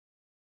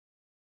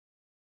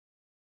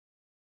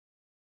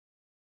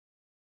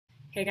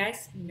Hey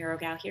guys,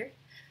 NeuroGal here.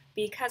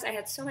 Because I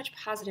had so much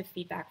positive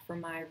feedback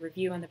from my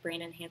review on the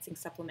brain-enhancing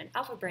supplement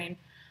Alpha Brain,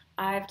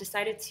 I've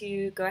decided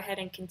to go ahead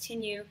and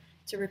continue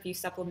to review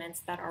supplements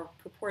that are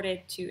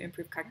purported to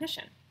improve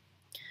cognition.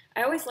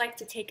 I always like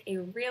to take a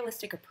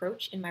realistic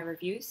approach in my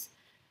reviews.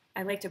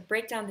 I like to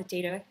break down the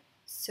data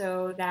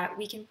so that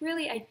we can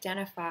really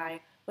identify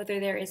whether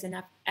there is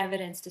enough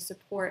evidence to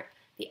support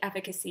the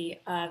efficacy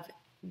of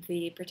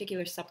the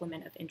particular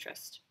supplement of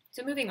interest.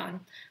 So moving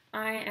on,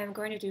 I am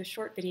going to do a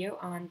short video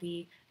on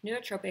the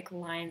nootropic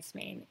lion's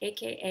mane,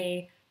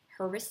 aka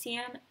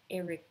Hericium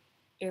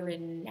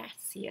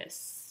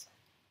erinaceus.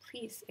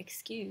 Please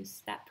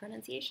excuse that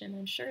pronunciation.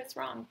 I'm sure it's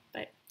wrong,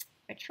 but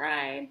I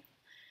tried.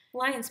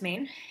 Lion's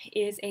mane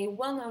is a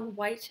well-known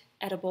white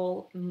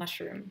edible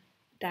mushroom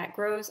that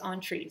grows on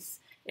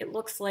trees. It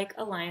looks like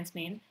a lion's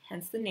mane,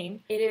 hence the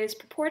name. It is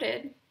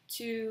purported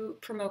to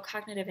promote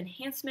cognitive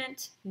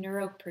enhancement,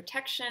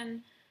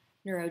 neuroprotection,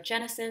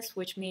 neurogenesis,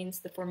 which means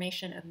the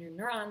formation of new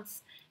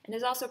neurons, and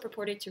is also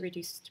purported to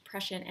reduce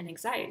depression and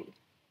anxiety.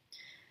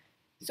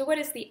 So what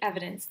is the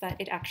evidence that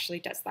it actually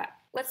does that?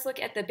 Let's look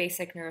at the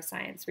basic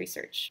neuroscience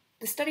research.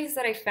 The studies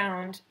that I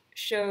found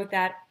show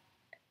that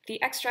the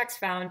extracts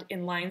found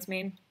in lion's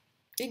mane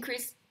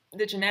increase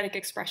the genetic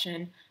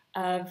expression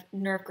of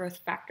nerve growth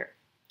factor.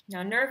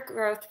 Now, nerve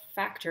growth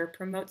factor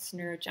promotes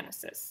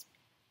neurogenesis,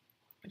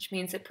 which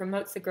means it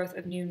promotes the growth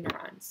of new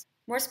neurons.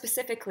 More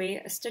specifically,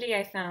 a study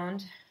I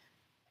found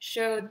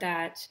showed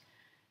that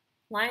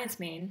lion's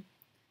mane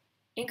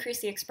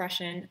increased the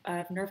expression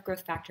of nerve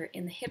growth factor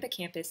in the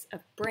hippocampus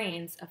of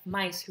brains of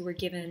mice who were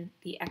given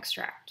the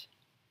extract.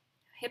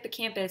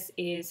 Hippocampus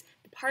is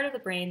the part of the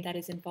brain that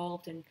is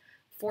involved in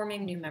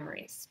forming new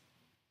memories.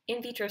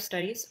 In vitro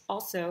studies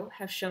also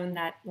have shown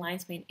that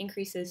lion's mane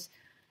increases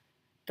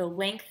the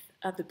length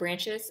of the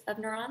branches of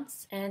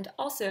neurons, and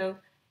also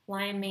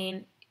lion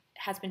mane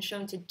has been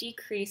shown to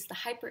decrease the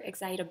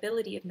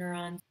hyperexcitability of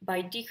neurons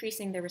by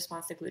decreasing their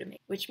response to glutamate,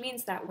 which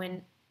means that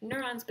when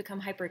neurons become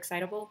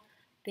hyperexcitable,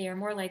 they are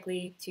more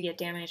likely to get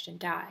damaged and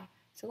die.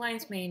 So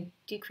lion's mane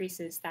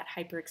decreases that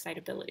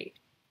hyperexcitability.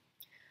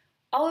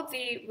 All of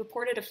the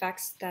reported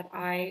effects that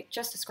I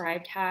just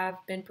described have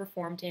been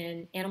performed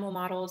in animal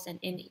models and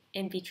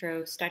in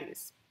vitro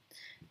studies.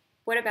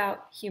 What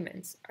about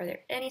humans? Are there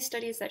any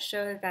studies that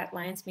show that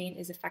lion's mane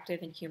is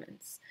effective in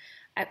humans?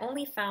 I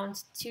only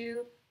found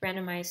 2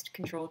 randomized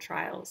control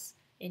trials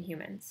in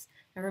humans.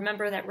 Now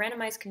remember that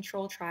randomized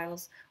control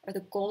trials are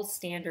the gold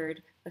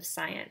standard of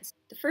science.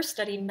 The first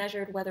study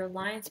measured whether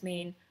lion's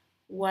mane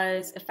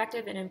was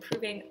effective in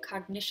improving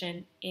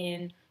cognition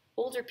in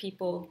older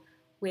people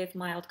with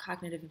mild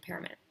cognitive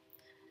impairment.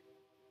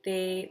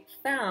 They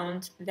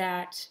found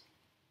that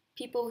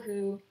people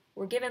who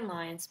were given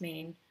lion's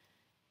mane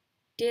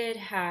did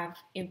have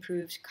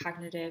improved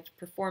cognitive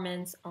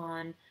performance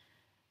on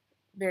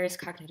various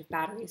cognitive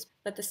batteries,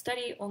 but the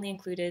study only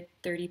included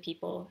 30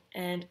 people,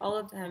 and all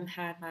of them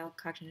had mild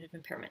cognitive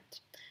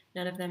impairment.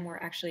 None of them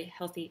were actually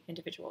healthy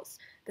individuals.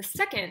 The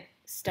second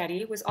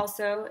study was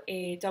also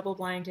a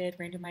double-blinded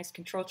randomized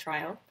control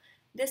trial.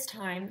 This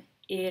time,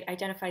 it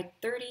identified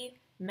 30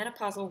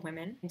 menopausal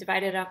women and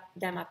divided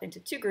them up into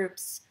 2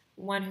 groups,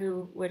 one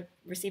who would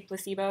receive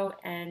placebo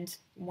and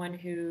one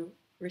who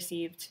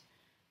received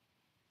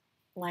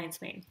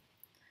lion's mane.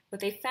 What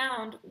they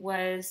found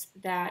was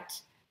that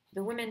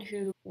the women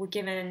who were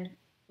given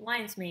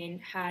lion's mane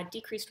had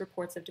decreased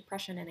reports of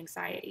depression and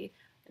anxiety,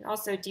 and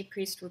also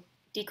decreased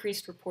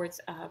reports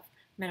of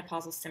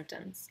menopausal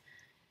symptoms.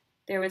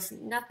 There was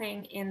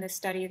nothing in the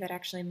study that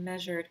actually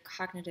measured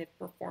cognitive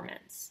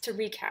performance. To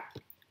recap,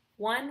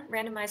 1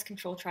 randomized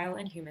control trial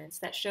in humans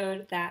that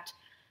showed that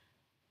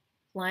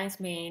lion's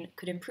mane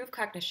could improve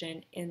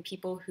cognition in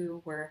people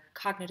who were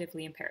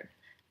cognitively impaired.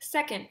 The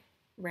second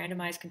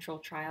randomized control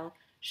trial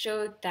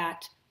showed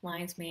that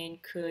lion's mane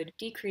could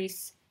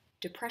decrease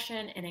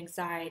depression and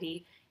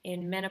anxiety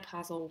in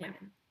menopausal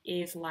women.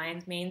 Is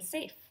lion's mane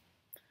safe?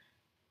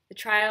 The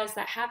trials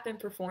that have been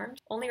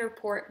performed only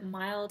report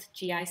mild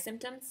GI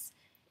symptoms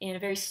in a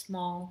very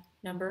small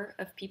number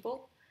of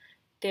people.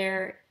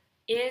 There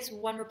is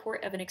 1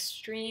 report of an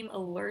extreme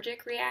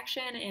allergic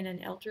reaction in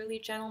an elderly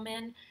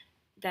gentleman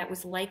that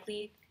was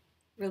likely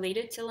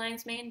related to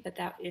lion's mane, but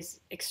that is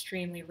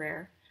extremely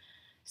rare.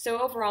 So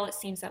overall, it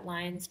seems that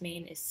lion's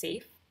mane is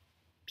safe.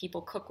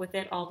 People cook with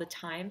it all the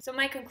time. So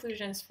my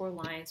conclusions for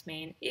lion's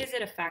mane: is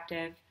it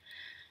effective?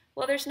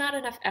 Well, there's not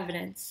enough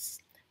evidence.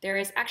 There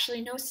is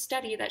actually no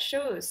study that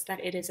shows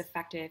that it is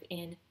effective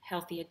in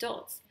healthy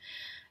adults.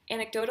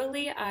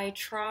 Anecdotally, I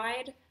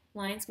tried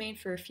lion's mane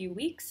for a few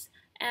weeks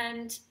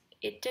and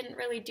it didn't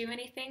really do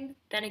anything.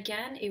 Then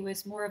again, it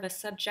was more of a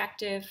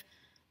subjective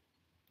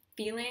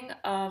feeling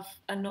of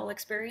a null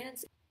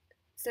experience.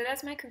 So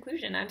that's my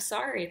conclusion. I'm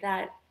sorry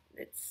that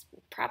it's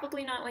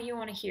probably not what you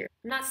want to hear.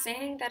 I'm not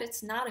saying that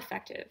it's not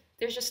effective.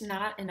 There's just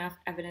not enough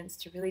evidence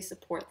to really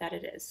support that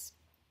it is.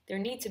 There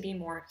need to be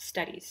more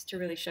studies to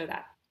really show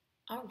that.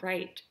 All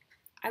right,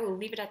 I will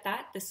leave it at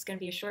that. This is going to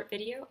be a short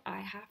video. I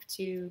have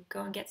to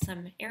go and get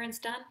some errands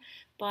done,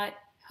 but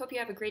hope you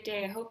have a great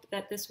day. I hope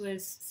that this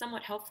was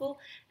somewhat helpful,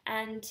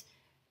 and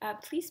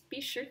please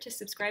be sure to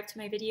subscribe to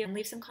my video and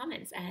leave some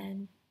comments,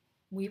 and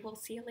we will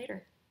see you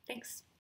later. Thanks.